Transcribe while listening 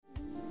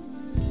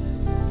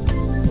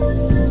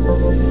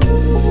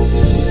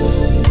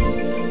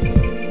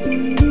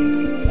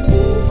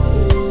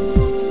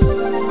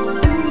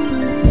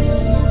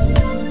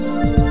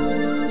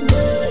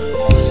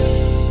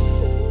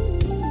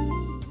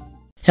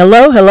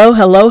Hello, hello,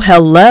 hello,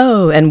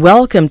 hello, and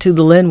welcome to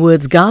the Lynn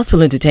Woods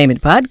Gospel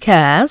Entertainment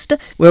Podcast,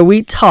 where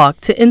we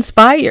talk to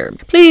inspire.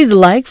 Please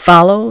like,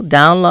 follow,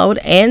 download,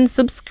 and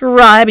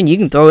subscribe, and you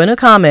can throw in a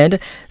comment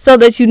so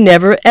that you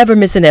never ever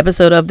miss an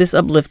episode of this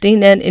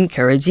uplifting and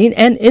encouraging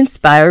and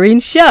inspiring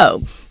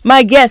show.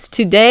 My guest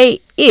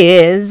today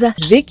is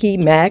Vicky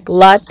Mac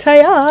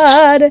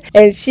Latayad,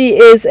 and she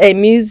is a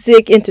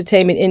music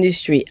entertainment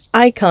industry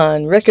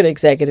icon, record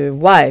executive,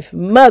 wife,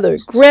 mother,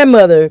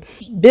 grandmother,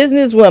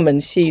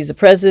 businesswoman. She's the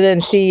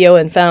president, CEO,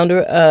 and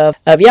founder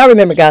of y'all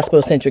remember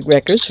Gospel Centric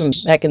Records from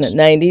back in the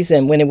 90s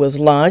and when it was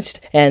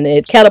launched, and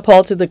it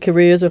catapulted the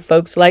careers of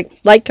folks like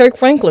Kirk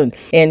Franklin.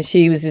 And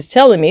she was just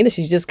telling me that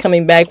she's just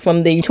coming back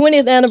from the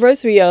 20th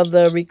anniversary of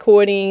the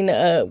recording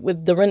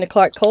with Dorinda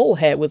Clark Cole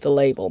had with the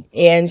label.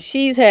 And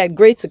she's had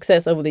great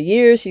success over the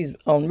years. She's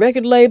on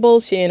record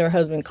labels. She and her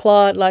husband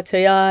Claude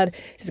Latayad.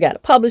 She's got a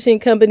publishing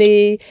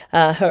company.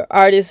 Her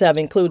artists have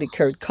included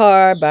Kurt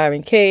Carr,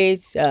 Byron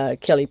Cage,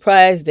 Kelly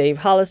Price, Dave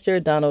Hollister,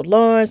 Donald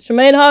Lawrence,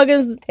 Tremaine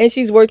Hawkins, and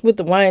she's worked with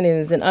the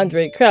Winans and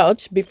Andre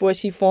Crouch before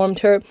she formed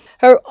her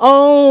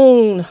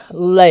own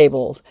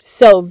labels.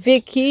 So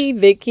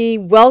Vicky,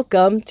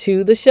 welcome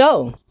to the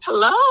show.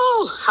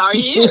 Hello, how are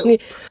you?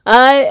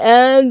 I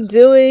am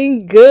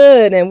doing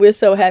good, and we're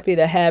so happy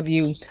to have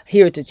you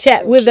here to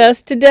chat with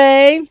us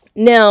today.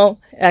 Now,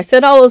 I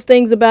said all those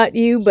things about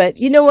you, but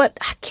you know what?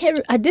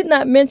 I did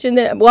not mention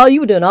that while you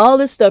were doing all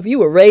this stuff, you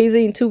were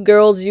raising two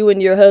girls, you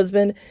and your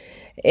husband,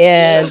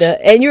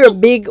 and you're a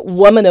big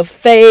woman of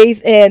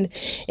faith, and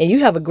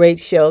you have a great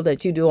show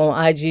that you do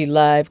on IG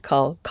Live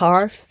called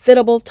Car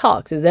Fittable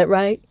Talks. Is that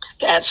right?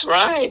 That's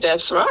right.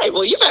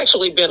 Well, you've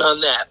actually been on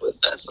that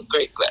with us, some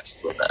great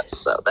guests with us,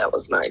 so that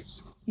was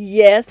nice.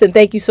 Yes, and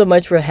thank you so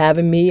much for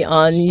having me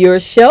on your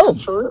show.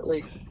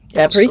 Absolutely.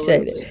 I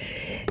appreciate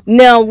it.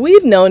 Now,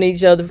 we've known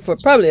each other for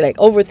probably like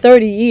over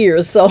 30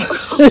 years, so.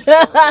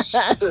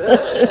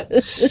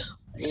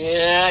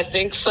 Yeah, I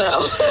think so.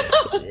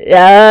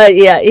 Yeah,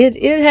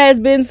 it has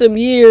been some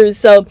years,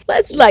 so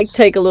let's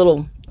take a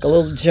little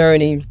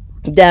journey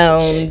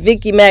down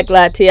Vicky Mac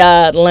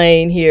Latayad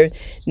Lane here.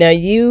 Now,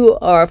 you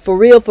are for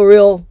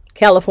real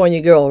California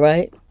girl,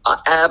 right?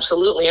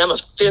 Absolutely. I'm a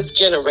fifth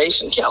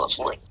generation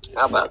Californian.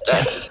 How about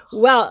that?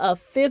 Wow, a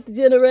fifth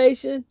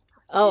generation?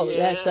 Oh, yeah.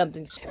 That's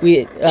something.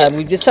 We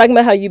Yes. just talking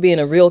about how you being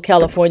a real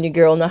California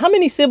girl. Now, how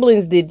many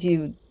siblings did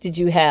you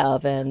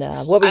have, and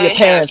what were your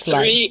parents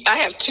like? I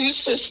have two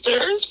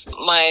sisters.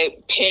 My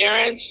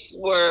parents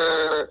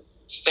were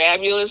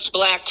fabulous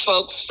Black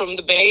folks from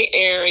the Bay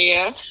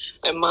Area.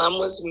 My mom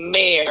was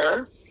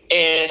mayor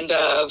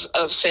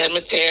of San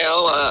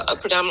Mateo, a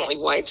predominantly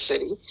white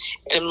city.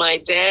 And my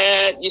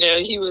dad,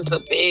 he was a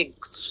big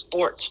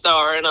sports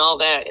star and all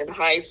that in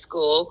high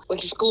school.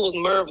 Went to school with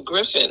Merv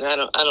Griffin. I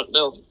don't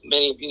know if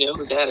many of you know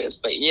who that is,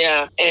 but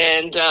yeah.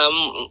 And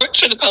worked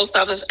for the post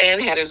office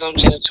and had his own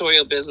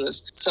janitorial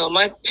business. So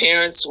my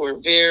parents were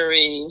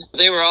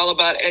they were all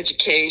about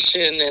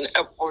education and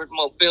upward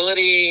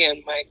mobility,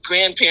 and my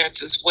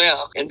grandparents as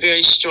well, and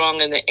very strong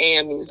in the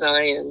AME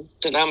Zion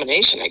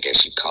denomination, I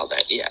guess you'd call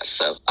that. Yeah.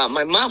 So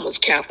my mom was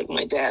Catholic,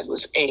 my dad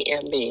was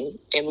AME,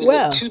 and we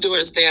lived two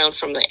doors down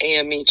from the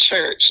AME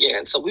church. Yeah,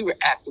 and so we were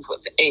active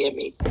with the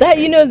AME.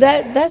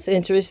 That's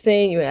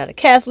interesting. You had a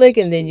Catholic,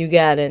 and then you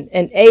got an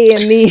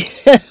AME.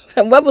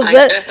 What was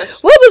that?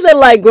 What was it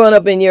like growing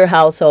up in your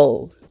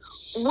household?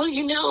 Well,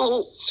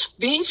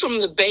 being from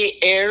the Bay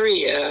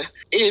Area,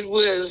 it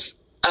was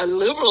a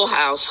liberal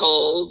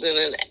household,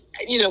 and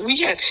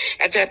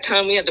at that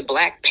time we had the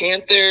Black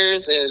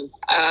Panthers, and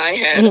I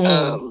had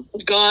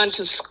gone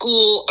to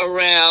school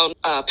around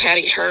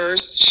Patty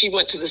Hearst. She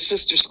went to the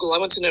sister school. I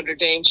went to Notre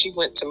Dame. She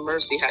went to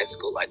Mercy High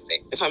School, I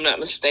think, if I'm not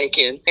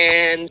mistaken.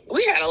 And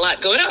we had a lot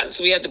going on.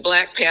 So we had the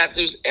Black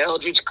Panthers,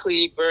 Eldridge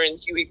Cleaver and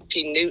Huey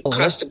P. Newton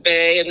across the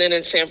Bay. And then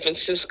in San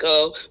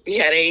Francisco, we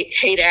had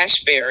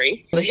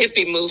Haight-Ashbury. The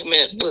hippie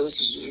movement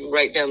was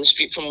right down the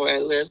street from where I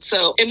lived.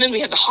 So, and then we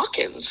had the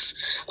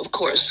Hawkins, of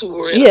course, who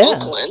were in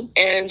Oakland.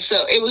 And so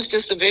it was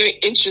just a very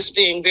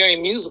interesting, very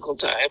musical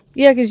time.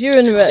 Yeah, because you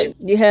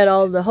had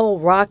the whole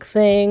rock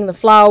thing, the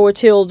Flower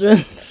Children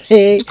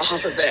thing, all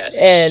of that,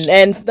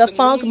 and the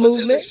funk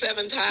movement. In the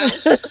seventh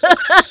house,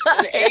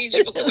 the age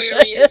of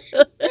Aquarius.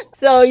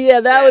 So yeah,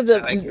 that was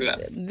a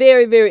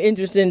very, very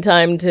interesting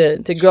time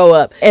to grow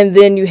up. And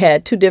then you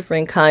had two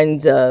different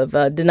kinds of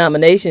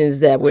denominations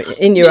that were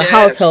in your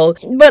household.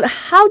 But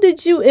how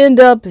did you end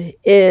up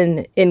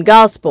in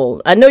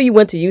gospel? I know you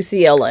went to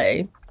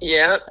UCLA.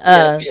 Yeah.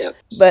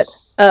 But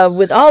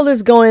with all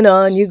this going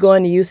on, you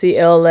going to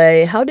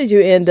UCLA, how did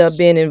you end up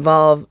being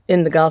involved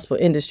in the gospel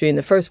industry in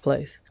the first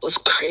place? It was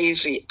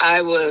crazy.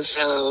 I was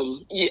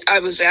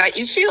at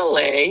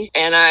UCLA,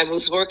 and I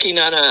was working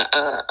on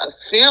a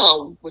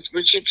film with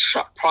Richard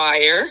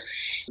Pryor.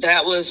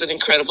 That was an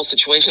incredible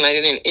situation. I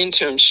did an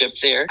internship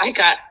there. I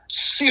got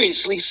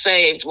seriously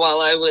saved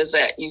while I was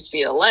at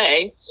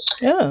UCLA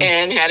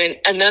and had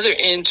another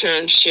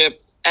internship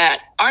at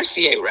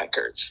RCA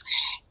Records.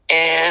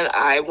 and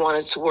I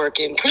wanted to work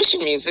in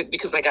Christian music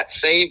because I got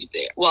saved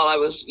there while I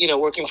was,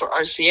 working for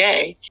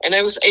RCA. And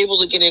I was able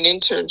to get an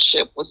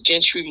internship with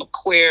Gentry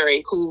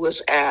McQuarrie, who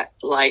was at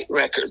Light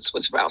Records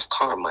with Ralph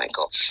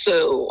Carmichael.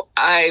 So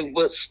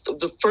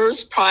the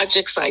first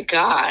projects I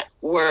got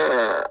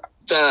were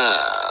the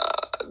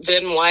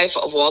then wife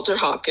of Walter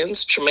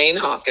Hawkins, Tremaine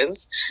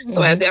Hawkins.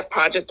 So I had that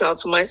project all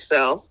to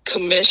myself,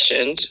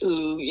 commissioned,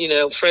 who,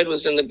 Fred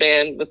was in the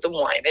band with the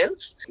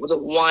Winans. The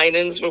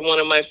Winans were one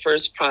of my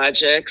first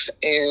projects,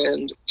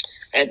 and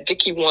at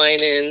Vicki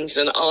Winans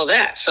and all of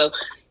that. So,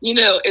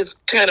 it's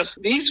kind of,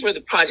 these were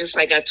the projects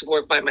I got to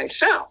work by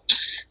myself.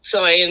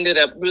 So I ended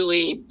up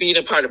really being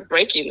a part of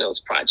breaking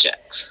those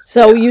projects.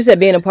 So you said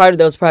being a part of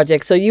those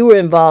projects. So you were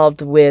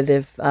involved with,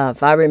 if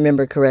I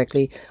remember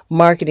correctly,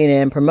 marketing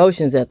and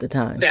promotions at the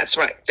time. That's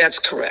right. That's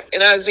correct.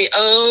 And I was the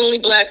only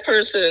Black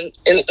person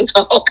in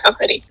the whole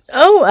company.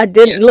 Oh, I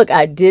didn't. Yeah. Look,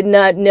 I did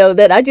not know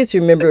that. I just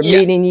remember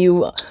meeting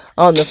you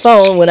on the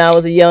phone when I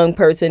was a young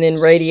person in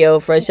radio,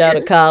 fresh out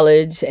of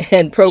college,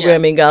 and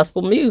programming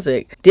gospel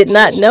music. Did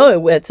not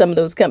know it at some of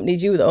those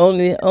companies. You were the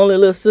only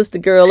little sister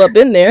girl up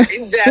in there.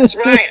 That's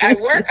right.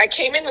 I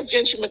came in with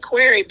Gentry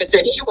McQuarrie, but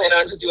then he went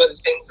on to do other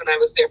things, and I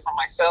was there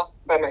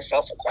by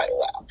myself for quite a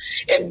while,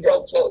 and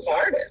broke those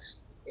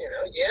artists.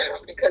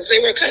 Because they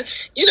were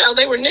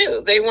they were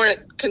new. They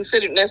weren't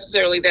considered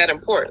necessarily that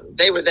important.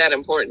 They were that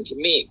important to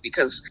me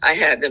because I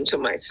had them to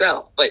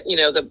myself. But,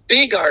 the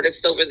big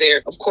artists over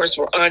there, of course,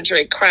 were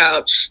Andre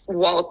Crouch,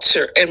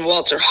 Walter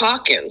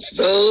Hawkins.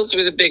 Those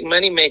were the big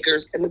money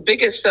makers. And the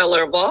biggest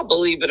seller of all,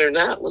 believe it or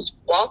not, was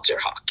Walter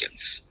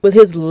Hawkins. With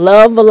his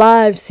Love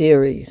Alive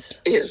series.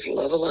 His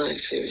Love Alive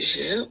series,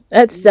 yeah.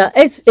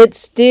 It's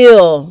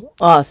still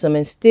awesome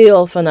and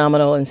still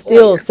phenomenal and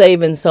still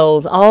saving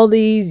souls all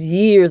these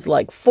years,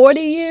 like 40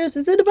 years.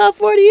 Is it about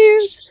 40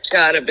 years?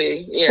 Gotta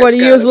be. Yeah, 40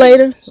 years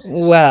later?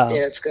 Wow.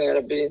 Yeah, it's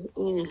gotta be.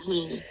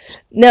 Mm-hmm.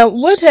 Now,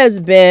 what has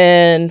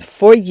been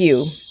for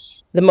you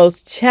the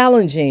most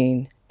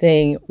challenging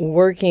thing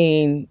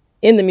working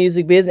in the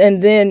music biz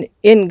and then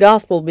in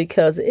gospel,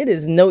 because it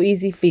is no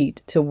easy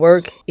feat to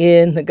work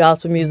in the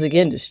gospel music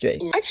industry?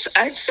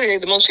 I'd say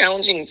the most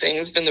challenging thing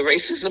has been the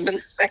racism and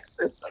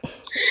sexism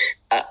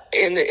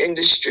in the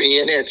industry,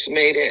 and it's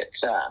made it,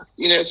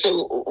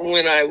 so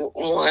when I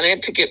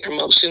wanted to get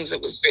promotions,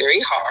 it was very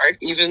hard,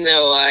 even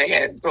though I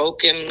had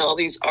broken all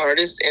these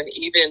artists and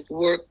even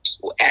worked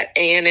at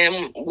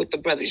A&M with the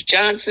Brothers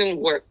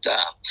Johnson, worked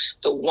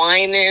the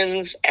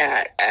Winans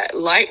at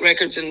Light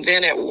Records, and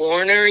then at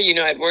Warner.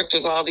 I'd worked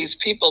with all these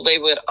people. They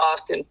would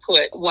often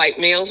put white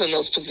males in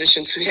those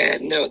positions who had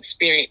no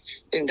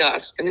experience in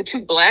gospel. And the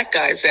two Black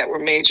guys that were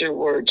major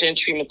were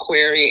Gentry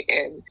McQuarrie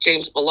and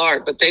James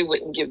Ballard, but they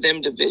wouldn't give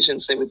them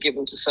divisions. They would give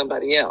them to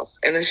somebody else.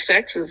 And the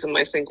sexism,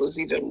 I think, was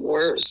even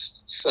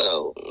worse.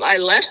 So I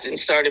left and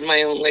started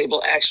my own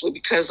label, actually,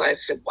 because I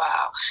said,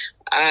 wow,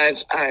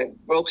 I've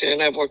broken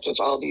and I've worked with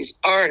all these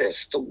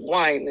artists, the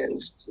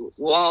Winans,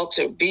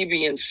 Walter,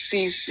 BB and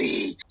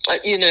CeCe,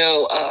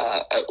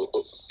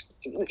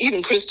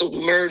 even Crystal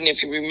Murden,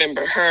 if you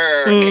remember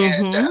her,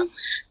 and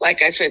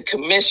like I said,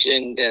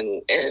 commissioned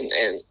and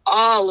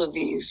all of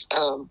these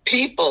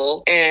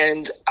people,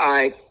 and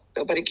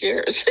nobody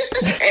cares.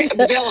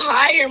 They'll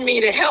hire me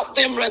to help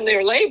them run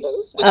their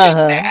labels, which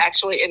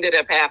actually ended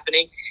up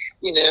happening,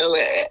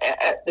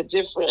 at the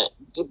different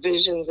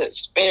divisions at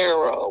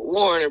Sparrow,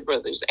 Warner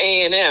Brothers,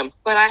 A&M.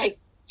 But I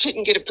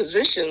couldn't get a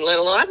position, let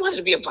alone I wanted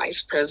to be a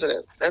vice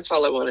president. That's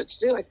all I wanted to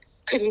do. I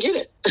couldn't get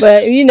it.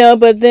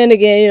 But then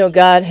again,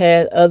 God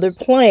had other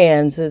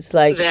plans. It's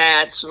like,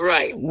 that's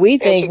right. We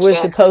think we're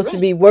supposed to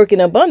be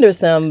working up under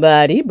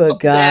somebody, but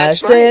God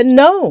said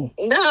no.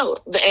 No,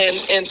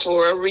 and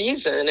for a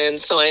reason. And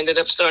so I ended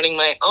up starting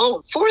my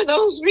own for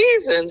those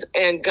reasons.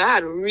 And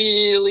God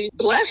really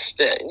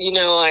blessed it,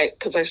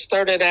 because I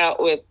started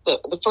out with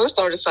the first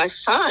artist I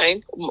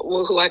signed,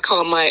 who I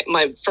call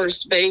my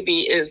first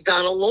baby, is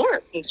Donald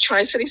Lawrence and the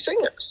Tri-City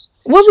Singers.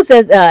 What was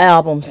that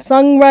album?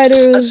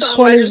 Songwriter's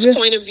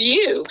Point of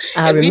View.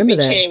 I remember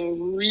that. We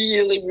became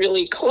really,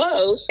 really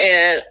close,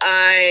 and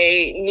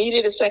I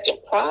needed a second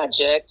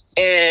project.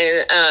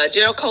 And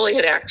Gerald Coley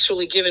had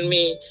actually given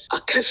me a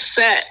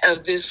cassette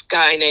of this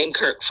guy named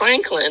Kirk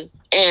Franklin.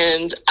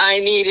 And I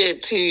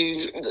needed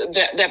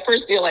that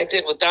first deal I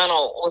did with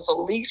Donald was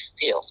a lease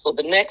deal. So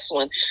the next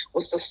one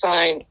was to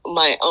sign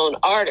my own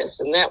artist,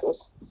 and that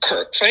was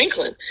Kirk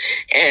Franklin.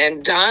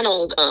 And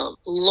Donald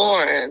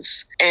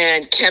Lawrence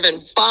and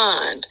Kevin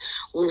Bond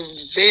were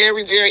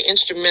very, very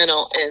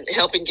instrumental in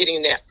helping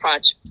getting that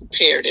project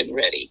prepared and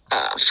ready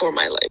for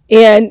my label.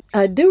 And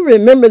I do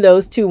remember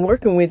those two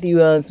working with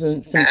you on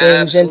some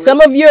things. And some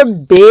of your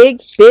big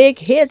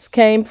hits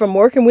came from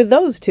working with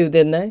those two,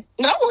 didn't they?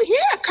 No,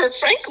 yeah, Kirk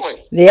Franklin.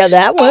 Yeah,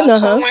 that one.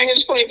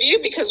 Songwriter's Point of View,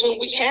 because when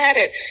we had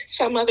it,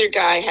 some other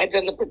guy had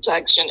done the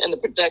production, and the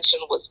production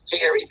was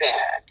very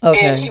bad.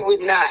 Okay. And he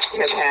would not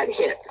have had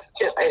hits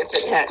if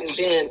it hadn't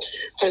been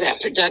for that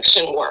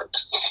production work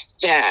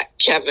that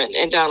Kevin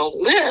and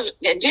Donald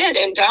did.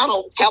 And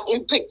Donald helped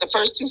me pick the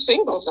first two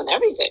singles and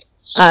everything.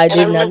 I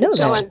did not know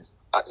that.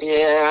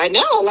 Yeah, I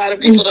know a lot of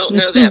people don't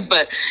know that,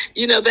 but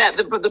you know that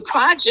the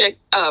project,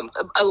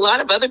 a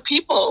lot of other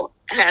people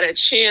had a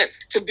chance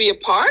to be a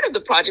part of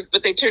the project,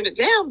 but they turned it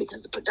down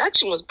because the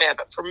production was bad.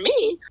 But for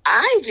me,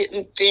 I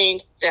didn't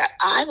think that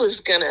I was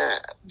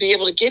gonna be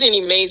able to get any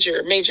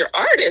major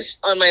artists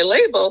on my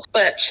label.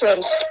 But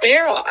from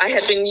Sparrow, I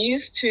had been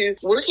used to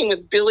working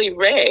with Billy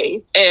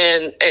Ray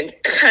and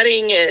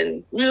cutting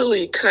and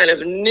really kind of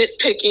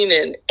nitpicking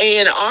and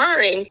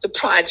A&Ring the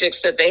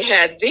projects that they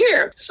had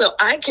there, so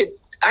I could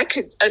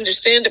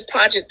understand a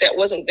project that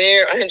wasn't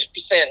there 100%,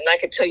 and I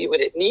could tell you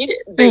what it needed,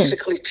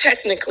 basically,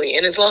 technically.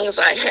 And as long as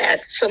I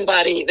had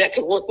somebody that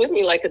could work with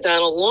me, like a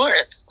Donald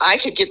Lawrence, I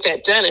could get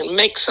that done and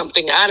make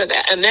something out of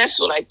that. And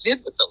that's what I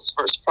did with those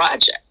first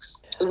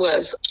projects.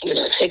 Was,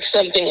 take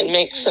something and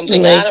make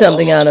something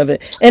out of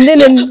it. And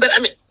then, yeah, but I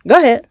mean, go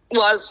ahead.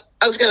 Well,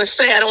 I was going to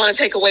say, I don't want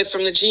to take away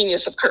from the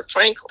genius of Kirk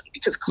Franklin,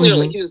 because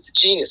clearly he was the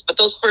genius. But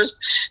those first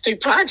 3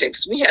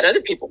 projects, we had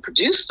other people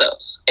produce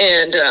those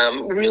and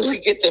really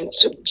get them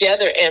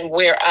together and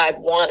where I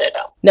wanted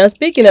them. Now,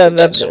 speaking of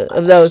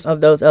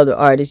those other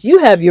artists, you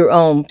have your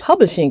own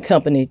publishing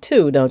company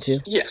too, don't you?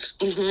 Yes,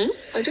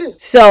 I do.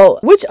 So,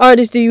 which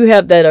artists do you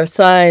have that are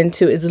signed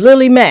to? It's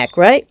Lily Mack,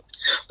 right?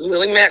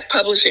 Lily Mack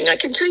Publishing. I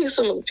can tell you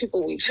some of the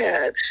people we've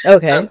had.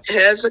 Okay.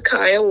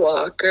 Hezekiah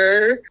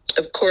Walker,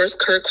 of course,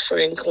 Kirk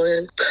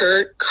Franklin,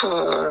 Kurt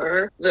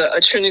Carr,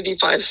 the Trinity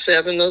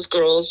 5-7. Those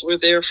girls were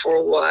there for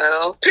a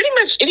while. Pretty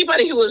much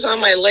anybody who was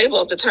on my label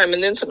at the time,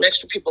 and then some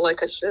extra people,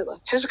 like I said, like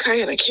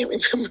Hezekiah, and I can't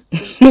remember.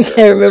 You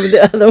can't remember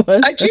the other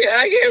one. I can't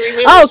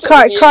remember. Oh,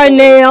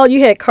 Carnell. You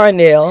had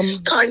Carnell.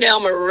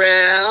 Carnell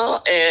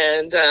Morrell,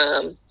 and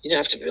I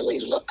have to really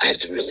look. I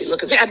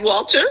had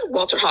Walter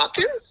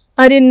Hawkins.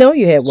 I didn't know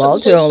you had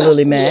Walter on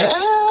Lily Mack.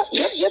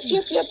 Yeah, yep.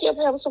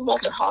 Having some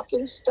Walter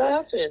Hawkins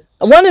stuff. And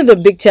one of the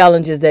big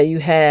challenges that you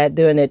had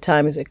during that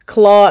time is that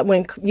Claude,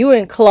 when you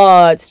and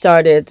Claude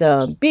started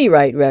Be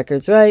Right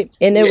Records, right?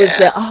 And there was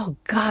that. Oh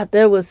God,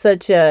 there was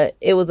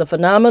it was a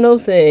phenomenal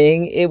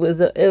thing. It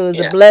was a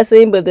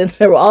blessing, but then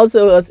it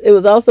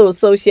was also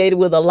associated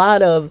with a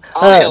lot of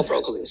all hell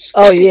broke loose.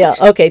 Oh yeah,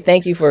 okay.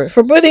 Thank you for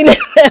putting it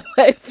that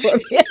way for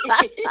me.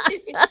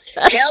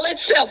 Hell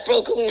itself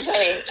broke loose,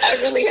 honey. I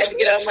really had to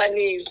get on my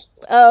knees.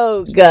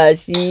 Oh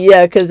gosh,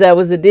 yeah, because that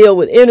was the deal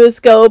with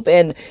Interscope,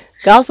 and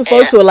gospel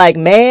folks were like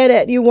mad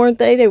at you, weren't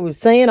they? They were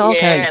saying all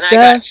kinds of stuff. Yeah,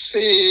 and I got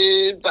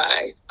sued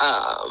by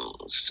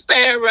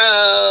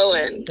Sparrow,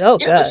 and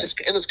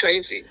it was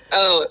crazy.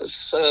 Oh, it was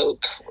so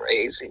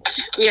crazy.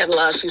 We had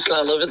lawsuits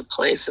all over the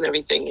place and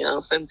everything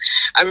else. And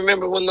I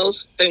remember when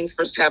those things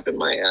first happened,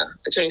 my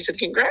attorney said,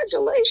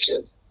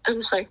 "Congratulations."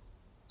 I'm like,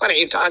 "What are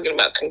you talking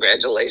about?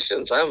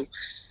 Congratulations? I'm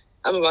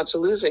about to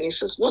lose it." And he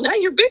says, "Well, now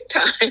you're big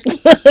time."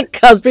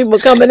 Because people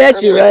coming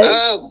at you, right?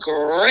 Oh,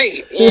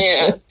 great.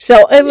 Yeah.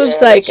 So it was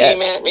like... They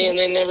came at me and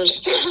they never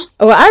stopped.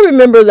 Well, I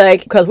remember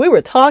because we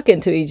were talking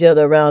to each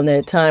other around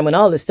that time when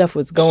all this stuff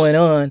was going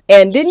on.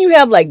 And didn't you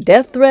have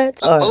death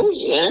threats? Oh,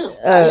 yeah.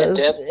 I had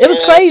death threats. It was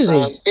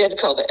crazy. We had to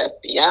call the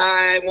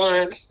FBI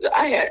once.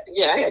 I had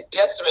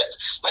death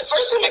threats. My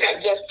first time I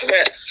got death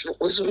threats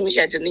was when we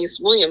had Denise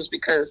Williams,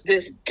 because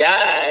this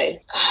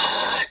guy...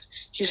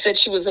 he said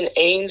she was an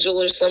angel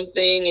or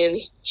something, and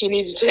he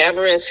needed to have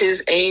her as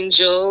his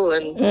angel.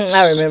 And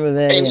I remember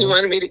that. And he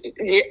wanted me to,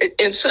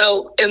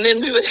 and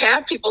then we would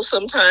have people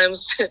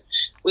sometimes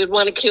would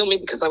want to kill me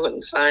because I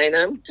wouldn't sign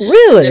them.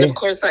 Really? And of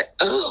course,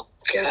 oh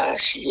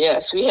gosh,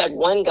 yes. We had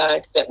one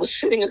guy that was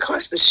sitting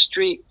across the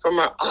street from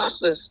our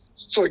office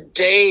for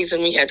days,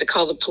 and we had to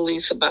call the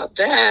police about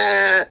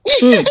that.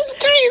 It's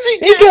crazy.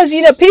 Because,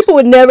 people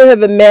would never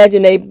have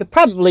imagined,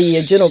 probably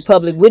a general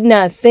public would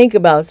not think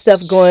about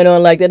stuff going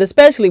on like that,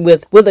 especially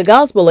with a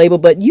gospel label.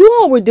 But you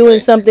all were doing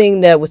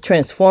something that was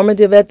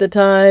transformative at the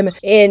time.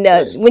 And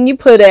when you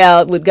put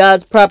out With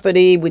God's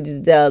Property, which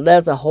is,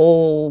 that's a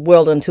whole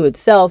world unto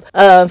itself,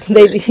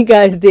 you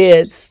guys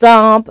did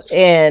Stomp,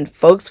 and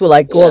folks were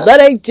like, well, that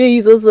ain't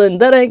Jesus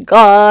and that ain't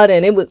God.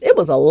 And it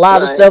was a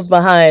lot of stuff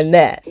behind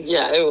that.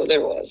 Yeah,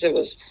 it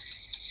was.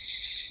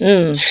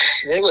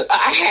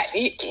 I had,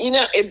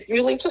 it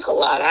really took a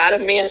lot out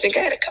of me. I think I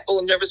had a couple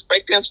of nervous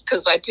breakdowns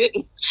because I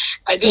didn't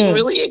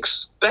really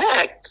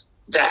expect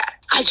that.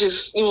 I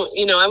just,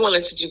 I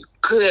wanted to do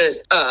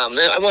good.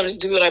 I wanted to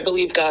do what I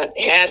believe God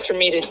had for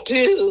me to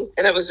do.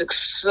 And I was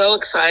so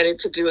excited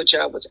to do a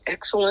job with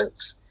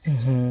excellence.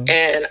 Mm-hmm.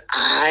 And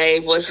I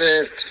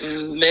wasn't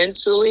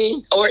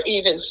mentally or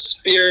even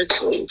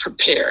spiritually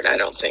prepared. I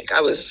don't think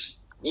I was.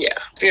 Yeah,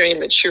 very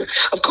immature.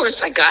 Of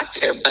course, I got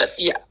there, but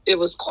it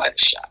was quite a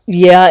shock.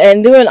 Yeah,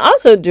 and during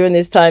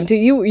this time too,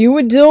 you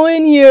were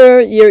doing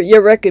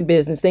your record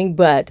business thing,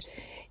 but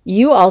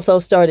you also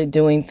started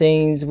doing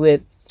things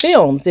with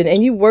films,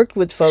 and you worked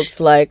with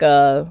folks like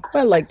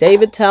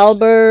David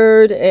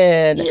Talbert,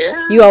 and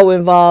you all were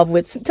involved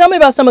with. Tell me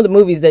about some of the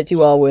movies that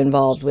you all were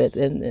involved with.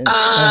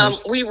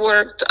 We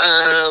worked.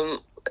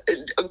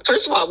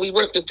 first of all, we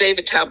worked with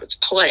David Talbot's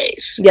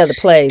plays. Yeah, the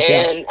plays.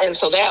 And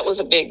so that was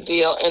a big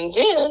deal. And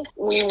then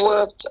we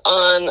worked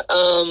on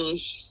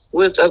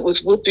with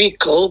Whoopi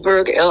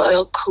Goldberg,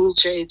 LL Cool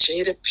J,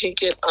 Jada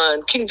Pinkett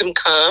on Kingdom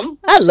Come.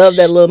 I love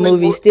that little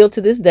movie still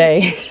to this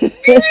day.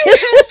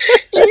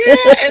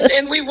 Yeah,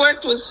 and we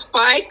worked with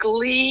Spike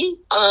Lee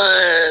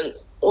on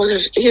one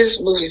of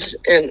his movies,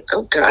 and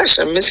oh gosh,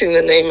 I'm missing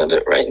the name of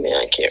it right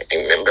now. I can't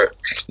remember.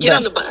 Get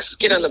on the bus.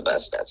 Get on the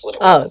bus. That's what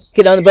it was.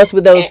 Get on the bus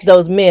with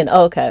those men.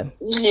 Oh, okay.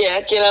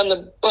 Yeah, get on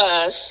the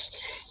bus,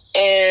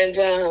 and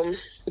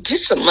did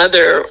some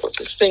other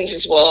things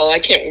as well. I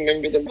can't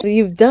remember them.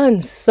 You've done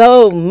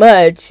so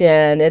much,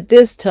 and at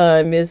this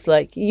time, it's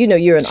like,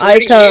 you're an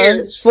 40 icon.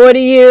 Years. 40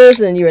 years,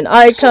 and you're an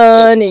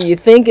icon, and you're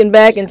thinking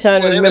back and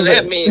trying to remember.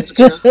 Whatever that means,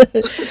 girl.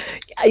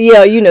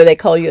 Yeah, they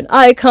call you an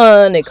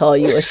icon. They call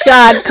you a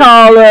shot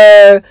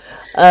caller.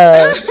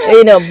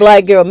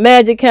 Black girl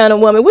magic kind of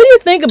woman. What do you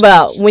think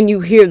about when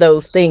you hear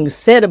those things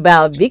said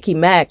about Vicky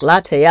Mac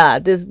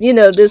Latea? This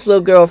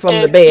little girl from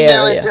the Bay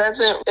Area.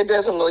 It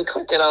doesn't really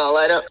click at all.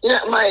 I don't.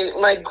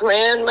 My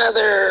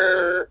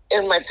grandmother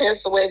and my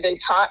parents, the way they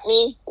taught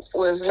me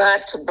was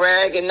not to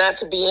brag and not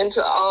to be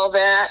into all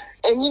that.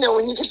 And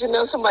when you get to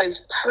know somebody's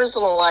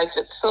personal life,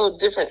 it's so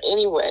different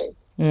anyway.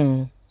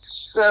 Mm.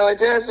 So it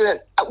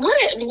doesn't.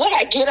 What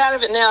I get out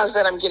of it now is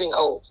that I'm getting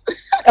old.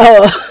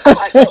 Oh, I'm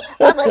like,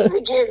 I must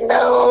be getting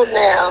old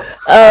now.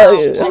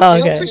 I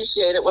do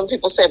appreciate it when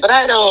people say, but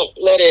I don't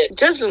let it.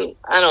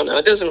 I don't know.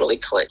 It doesn't really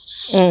click.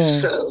 Mm.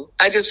 So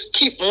I just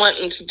keep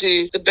wanting to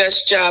do the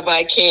best job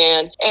I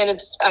can, and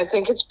I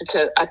think it's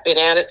because I've been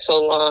at it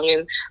so long,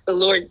 and the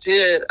Lord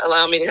did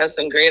allow me to have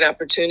some great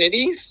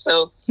opportunities.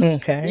 So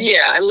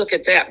yeah, I look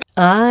at that.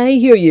 I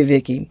hear you,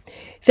 Vicky.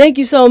 Thank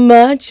you so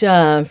much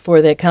for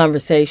that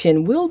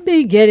conversation. We'll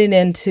be getting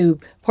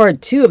into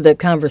part 2 of the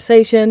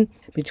conversation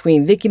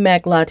between Vicky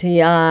Mac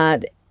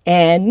Latea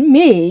and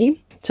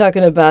me,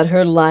 talking about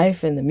her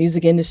life in the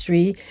music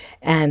industry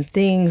and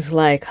things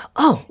like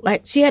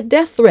she had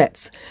death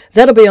threats.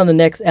 That'll be on the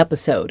next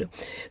episode.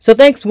 So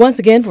thanks once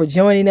again for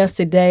joining us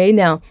today.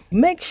 Now,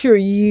 make sure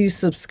you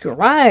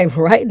subscribe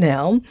right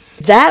now.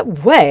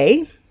 That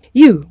way,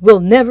 you will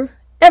never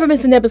ever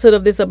miss an episode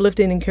of this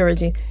uplifting,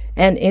 encouraging,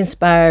 and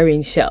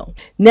inspiring show.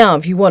 Now,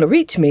 if you want to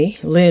reach me,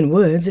 Lynn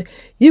Woods,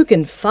 you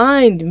can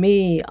find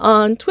me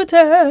on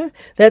Twitter.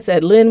 That's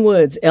at Lynn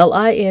Woods,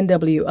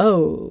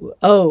 LINWOODS,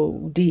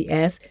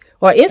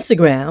 or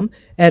Instagram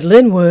at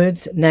Lynn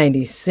Woods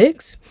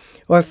 96,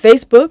 or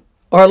Facebook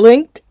or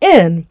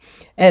LinkedIn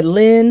at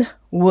Lynn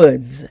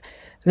Woods.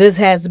 This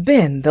has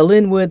been the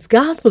Lynn Woods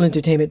Gospel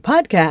Entertainment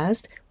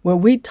Podcast, where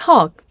we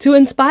talk to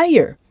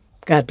inspire.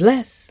 God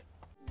bless.